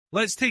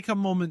Let's take a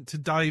moment to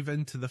dive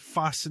into the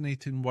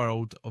fascinating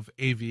world of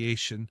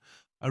aviation,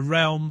 a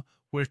realm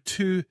where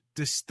two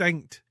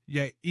distinct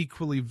yet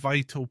equally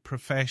vital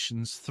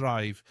professions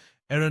thrive: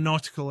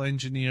 aeronautical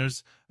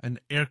engineers and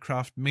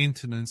aircraft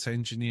maintenance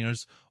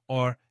engineers,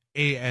 or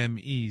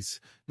AMEs.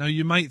 Now,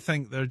 you might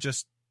think they're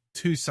just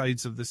two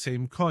sides of the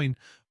same coin,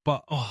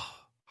 but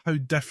how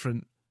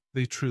different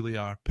they truly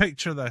are.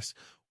 Picture this: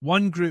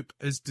 one group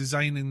is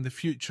designing the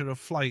future of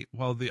flight,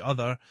 while the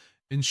other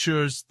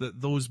ensures that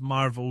those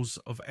marvels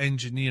of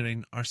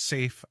engineering are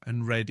safe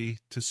and ready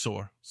to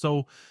soar.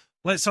 So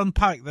let's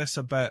unpack this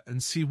a bit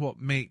and see what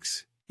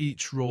makes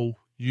each role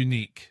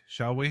unique,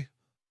 shall we?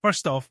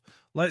 First off,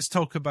 let's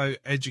talk about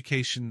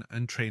education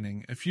and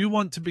training. If you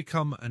want to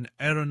become an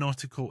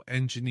aeronautical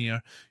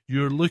engineer,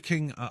 you're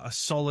looking at a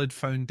solid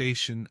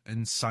foundation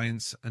in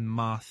science and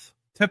math.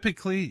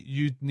 Typically,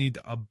 you'd need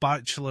a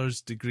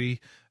bachelor's degree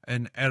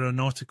in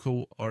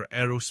aeronautical or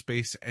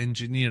aerospace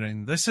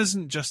engineering. This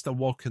isn't just a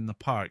walk in the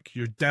park.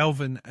 You're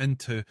delving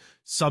into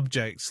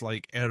subjects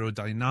like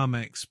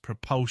aerodynamics,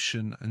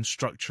 propulsion, and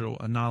structural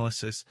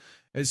analysis.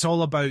 It's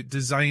all about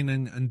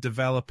designing and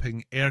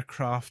developing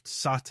aircraft,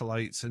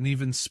 satellites, and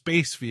even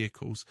space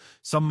vehicles.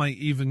 Some might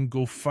even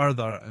go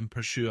further and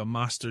pursue a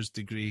master's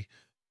degree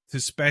to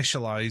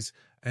specialize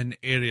in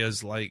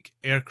areas like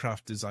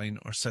aircraft design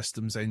or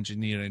systems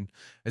engineering.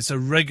 It's a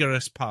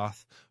rigorous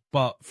path,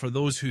 but for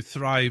those who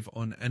thrive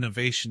on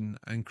innovation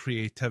and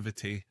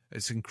creativity,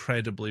 it's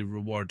incredibly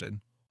rewarding.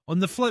 On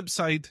the flip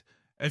side,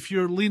 if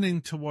you're leaning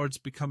towards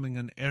becoming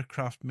an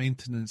aircraft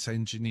maintenance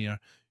engineer,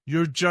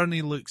 your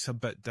journey looks a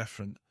bit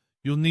different.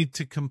 You'll need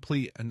to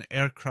complete an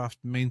aircraft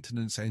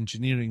maintenance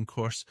engineering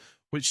course,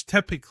 which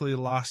typically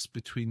lasts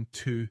between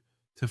 2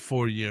 to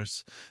 4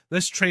 years.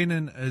 This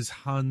training is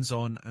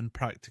hands-on and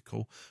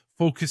practical,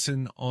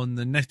 focusing on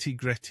the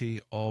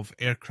nitty-gritty of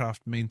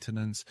aircraft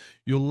maintenance.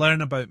 You'll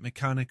learn about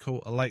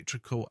mechanical,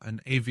 electrical,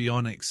 and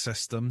avionics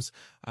systems,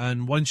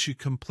 and once you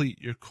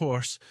complete your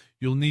course,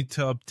 you'll need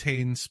to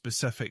obtain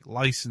specific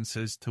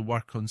licenses to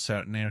work on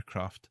certain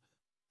aircraft.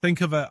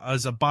 Think of it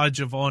as a badge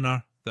of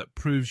honor that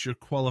proves you're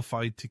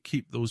qualified to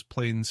keep those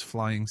planes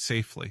flying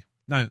safely.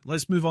 Now,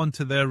 let's move on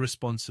to their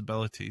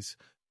responsibilities.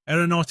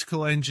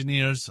 Aeronautical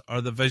engineers are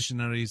the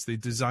visionaries. They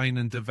design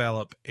and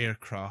develop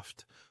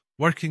aircraft,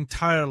 working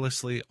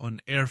tirelessly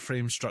on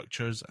airframe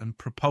structures and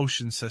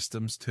propulsion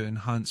systems to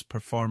enhance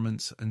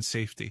performance and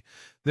safety.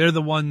 They're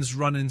the ones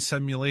running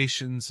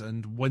simulations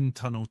and wind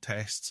tunnel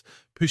tests,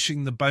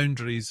 pushing the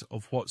boundaries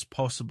of what's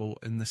possible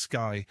in the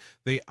sky.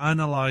 They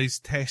analyze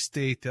test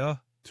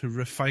data to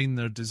refine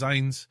their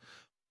designs,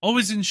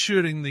 always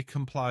ensuring they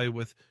comply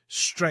with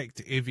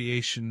strict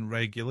aviation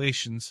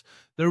regulations.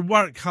 Their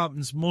work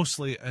happens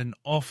mostly in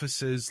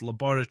offices,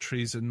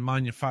 laboratories, and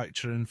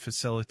manufacturing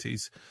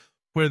facilities,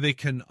 where they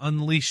can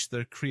unleash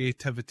their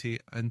creativity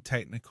and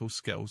technical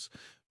skills.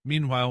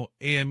 Meanwhile,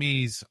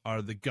 AMEs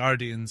are the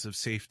guardians of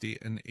safety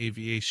in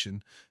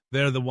aviation.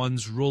 They're the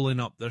ones rolling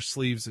up their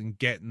sleeves and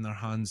getting their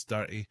hands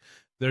dirty.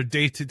 Their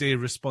day-to-day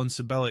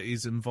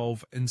responsibilities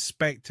involve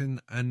inspecting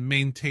and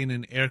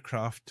maintaining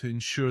aircraft to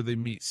ensure they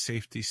meet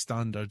safety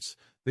standards.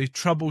 They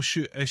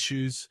troubleshoot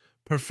issues,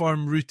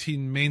 perform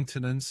routine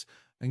maintenance,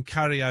 and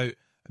carry out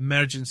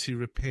emergency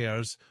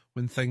repairs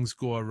when things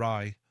go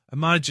awry.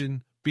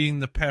 Imagine being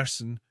the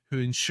person who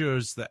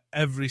ensures that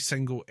every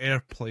single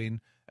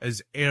airplane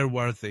is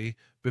airworthy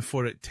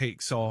before it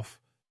takes off,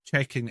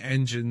 checking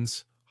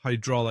engines,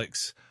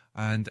 hydraulics,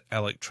 and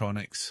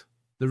electronics.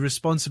 The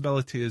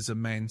responsibility is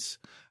immense,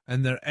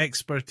 and their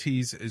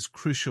expertise is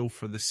crucial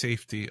for the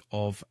safety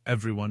of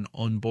everyone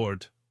on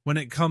board. When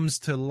it comes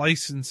to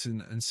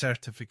licensing and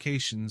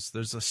certifications,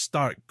 there's a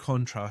stark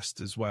contrast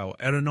as well.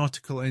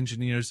 Aeronautical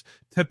engineers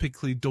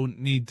typically don't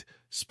need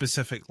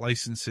specific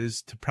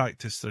licenses to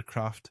practice their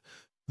craft,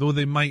 though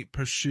they might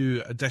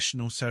pursue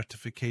additional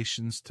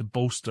certifications to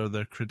bolster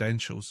their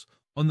credentials.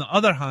 On the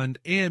other hand,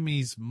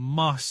 AMEs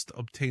must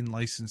obtain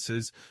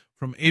licenses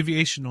from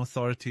aviation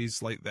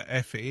authorities like the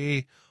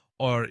FAA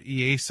or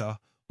EASA,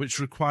 which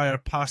require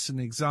passing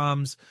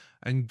exams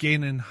and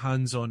gaining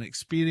hands-on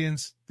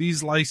experience.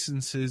 These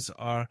licenses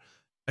are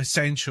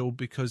essential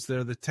because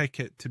they're the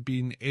ticket to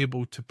being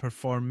able to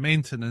perform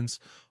maintenance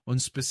on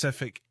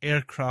specific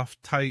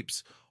aircraft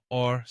types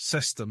or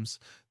systems.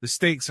 The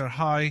stakes are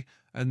high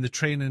and the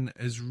training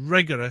is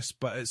rigorous,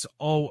 but it's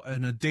all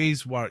in a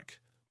day's work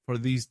for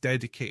these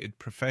dedicated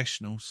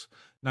professionals.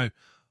 Now,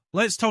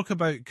 let's talk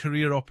about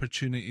career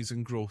opportunities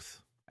and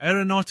growth.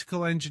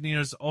 Aeronautical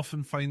engineers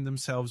often find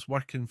themselves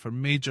working for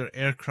major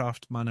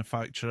aircraft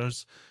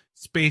manufacturers,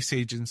 space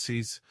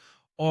agencies,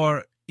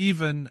 or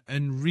even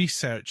in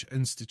research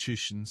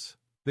institutions.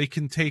 They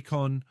can take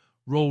on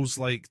roles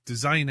like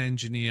design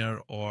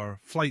engineer or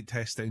flight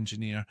test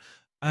engineer,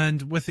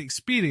 and with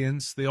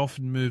experience, they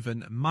often move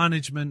into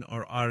management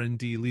or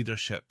R&D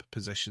leadership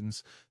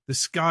positions. The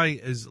sky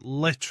is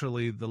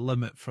literally the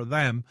limit for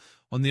them.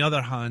 On the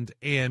other hand,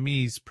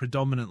 AMEs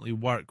predominantly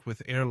work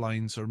with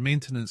airlines or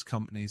maintenance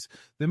companies.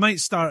 They might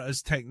start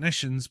as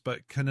technicians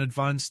but can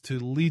advance to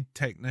lead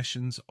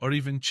technicians or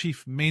even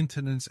chief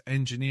maintenance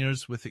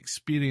engineers with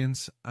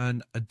experience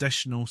and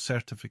additional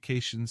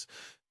certifications.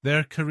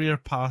 Their career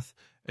path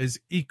is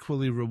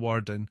equally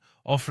rewarding,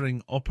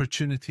 offering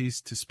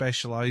opportunities to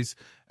specialize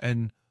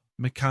in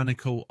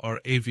mechanical or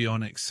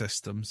avionics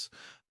systems.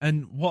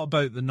 And what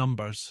about the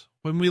numbers?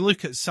 When we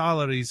look at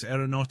salaries,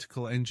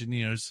 aeronautical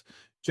engineers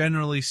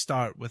generally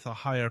start with a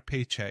higher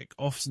paycheck,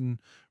 often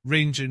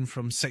ranging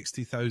from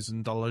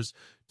 $60,000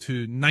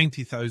 to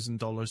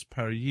 $90,000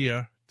 per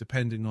year,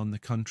 depending on the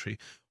country.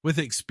 With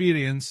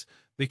experience,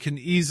 they can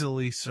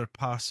easily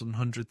surpass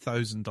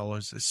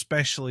 $100,000,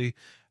 especially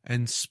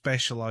in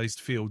specialized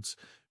fields.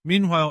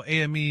 Meanwhile,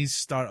 AMEs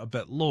start a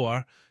bit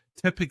lower,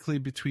 typically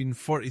between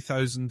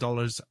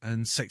 $40,000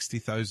 and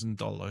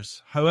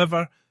 $60,000.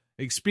 However,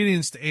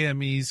 experienced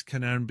AMEs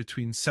can earn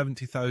between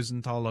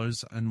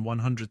 $70,000 and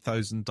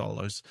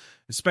 $100,000,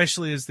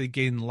 especially as they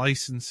gain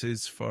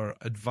licenses for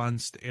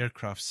advanced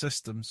aircraft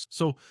systems.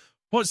 So,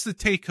 what's the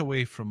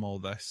takeaway from all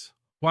this?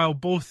 While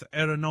both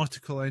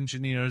aeronautical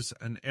engineers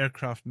and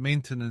aircraft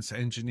maintenance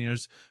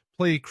engineers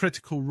play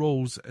critical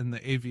roles in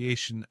the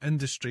aviation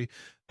industry,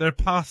 their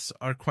paths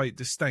are quite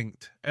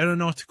distinct.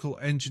 Aeronautical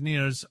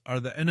engineers are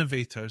the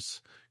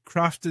innovators,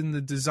 crafting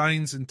the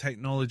designs and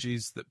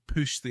technologies that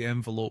push the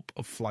envelope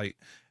of flight.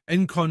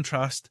 In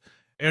contrast,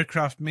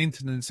 aircraft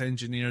maintenance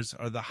engineers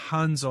are the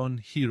hands-on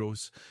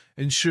heroes,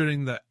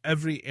 ensuring that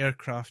every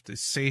aircraft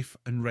is safe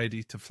and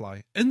ready to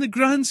fly. In the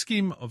grand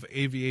scheme of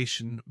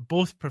aviation,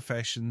 both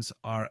professions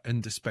are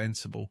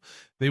indispensable.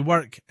 They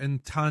work in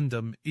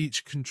tandem,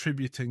 each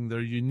contributing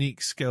their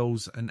unique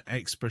skills and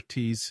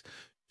expertise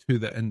to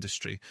the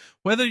industry.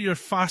 Whether you're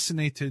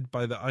fascinated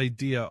by the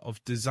idea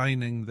of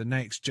designing the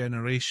next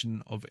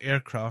generation of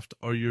aircraft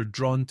or you're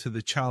drawn to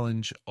the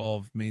challenge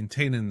of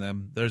maintaining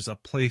them, there's a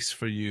place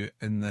for you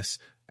in this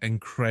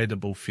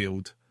incredible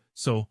field.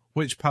 So,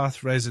 which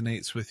path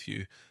resonates with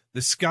you?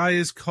 The sky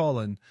is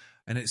calling,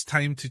 and it's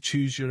time to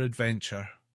choose your adventure.